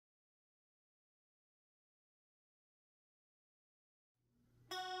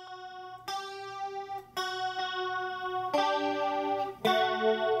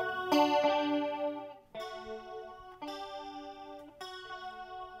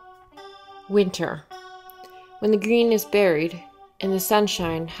Winter, when the green is buried and the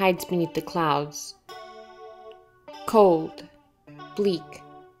sunshine hides beneath the clouds. Cold, bleak,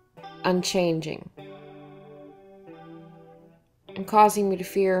 unchanging. And causing me to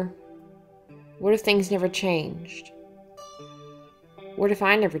fear, what if things never changed? What if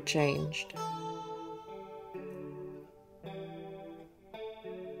I never changed?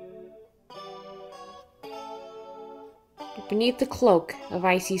 But beneath the cloak of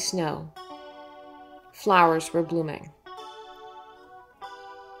icy snow, flowers were blooming.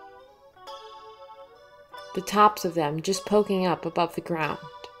 The tops of them just poking up above the ground,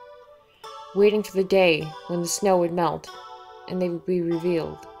 waiting for the day when the snow would melt and they would be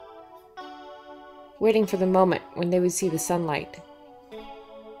revealed, waiting for the moment when they would see the sunlight,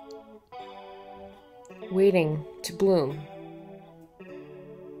 waiting to bloom.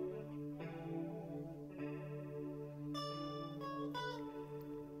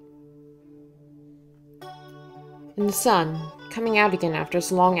 And the sun coming out again after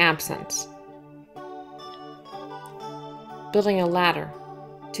its long absence, building a ladder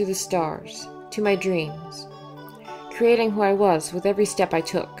to the stars, to my dreams, creating who I was with every step I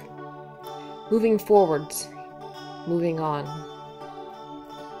took, moving forwards, moving on.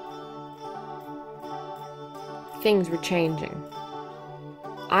 Things were changing.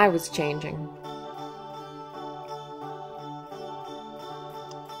 I was changing.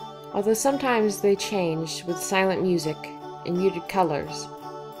 Although sometimes they changed with silent music and muted colors,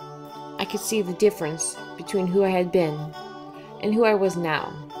 I could see the difference between who I had been and who I was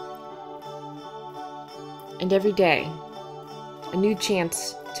now. And every day, a new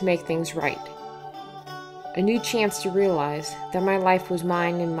chance to make things right. A new chance to realize that my life was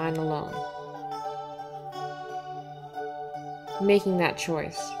mine and mine alone. Making that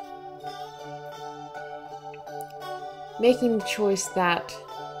choice. Making the choice that,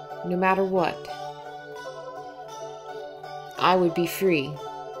 no matter what, I would be free.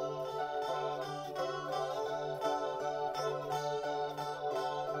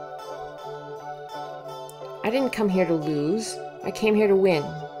 I didn't come here to lose. I came here to win.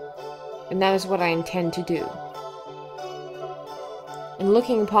 And that is what I intend to do. And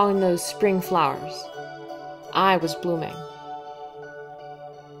looking upon those spring flowers, I was blooming.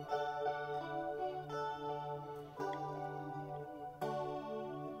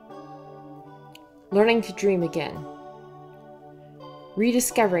 Learning to dream again.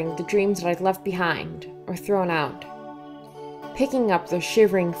 Rediscovering the dreams that I'd left behind or thrown out. Picking up their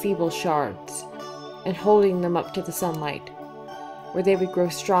shivering, feeble shards and holding them up to the sunlight, where they would grow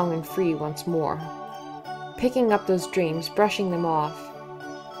strong and free once more. Picking up those dreams, brushing them off,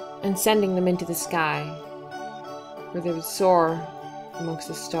 and sending them into the sky, where they would soar amongst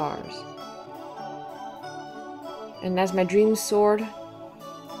the stars. And as my dreams soared,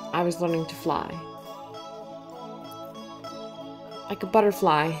 I was learning to fly. Like a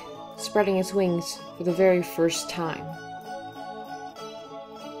butterfly spreading its wings for the very first time.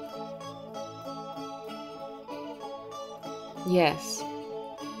 Yes,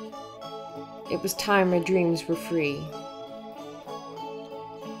 it was time my dreams were free.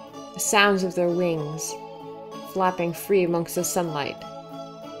 The sounds of their wings flapping free amongst the sunlight,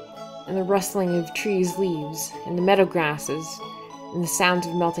 and the rustling of trees' leaves, and the meadow grasses, and the sounds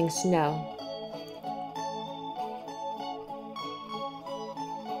of melting snow.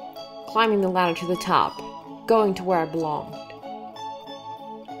 Climbing the ladder to the top, going to where I belonged.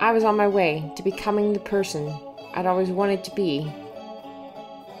 I was on my way to becoming the person I'd always wanted to be,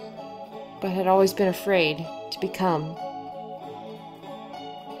 but had always been afraid to become.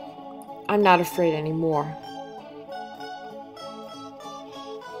 I'm not afraid anymore.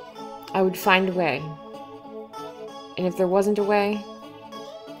 I would find a way, and if there wasn't a way,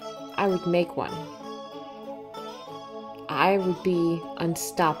 I would make one. I would be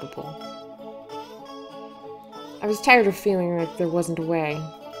unstoppable. I was tired of feeling like there wasn't a way,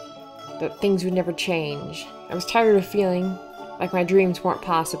 that things would never change. I was tired of feeling like my dreams weren't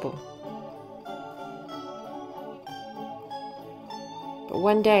possible. But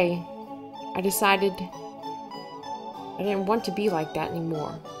one day, I decided I didn't want to be like that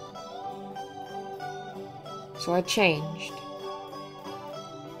anymore. So I changed.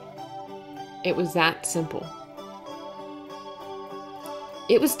 It was that simple.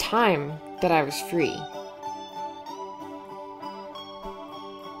 It was time that I was free.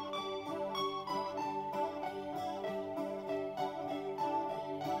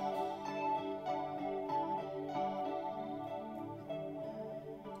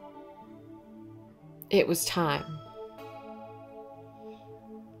 It was time.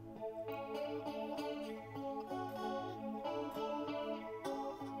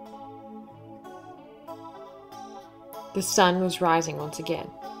 The sun was rising once again.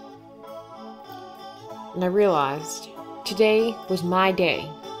 And I realized today was my day.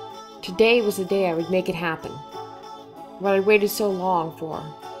 Today was the day I would make it happen. What I'd waited so long for.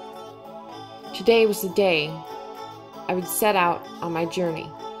 Today was the day I would set out on my journey.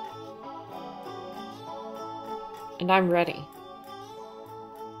 And I'm ready.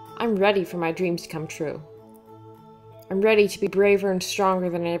 I'm ready for my dreams to come true. I'm ready to be braver and stronger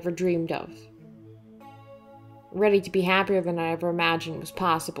than I ever dreamed of. Ready to be happier than I ever imagined was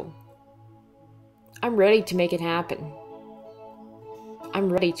possible. I'm ready to make it happen.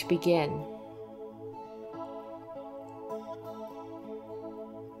 I'm ready to begin.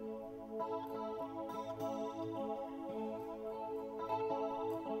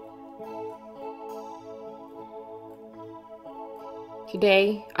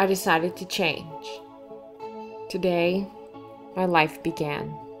 Today, I decided to change. Today, my life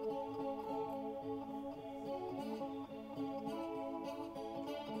began.